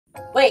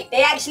Wait,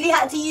 they actually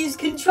had to use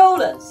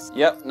controllers?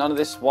 Yep, none of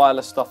this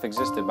wireless stuff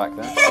existed back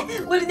then.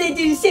 What did they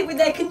do? Sit with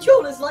their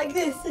controllers like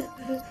this?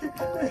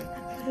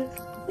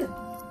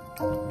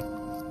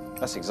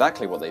 That's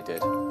exactly what they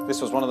did.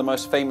 This was one of the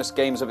most famous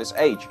games of its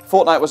age.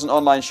 Fortnite was an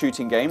online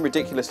shooting game,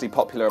 ridiculously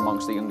popular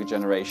amongst the younger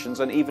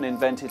generations, and even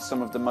invented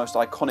some of the most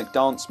iconic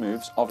dance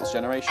moves of its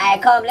generation.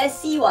 Alright, come, let's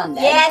see one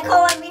then. Yeah,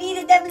 come on, we need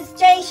a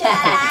demonstration.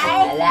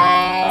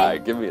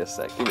 Alright, give me a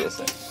sec, give me a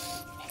sec.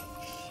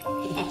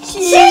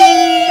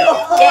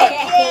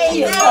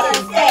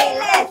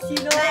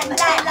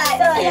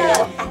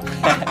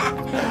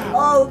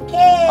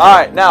 Okay.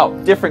 Alright, now,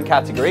 different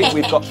category.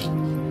 We've got...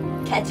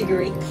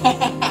 Category.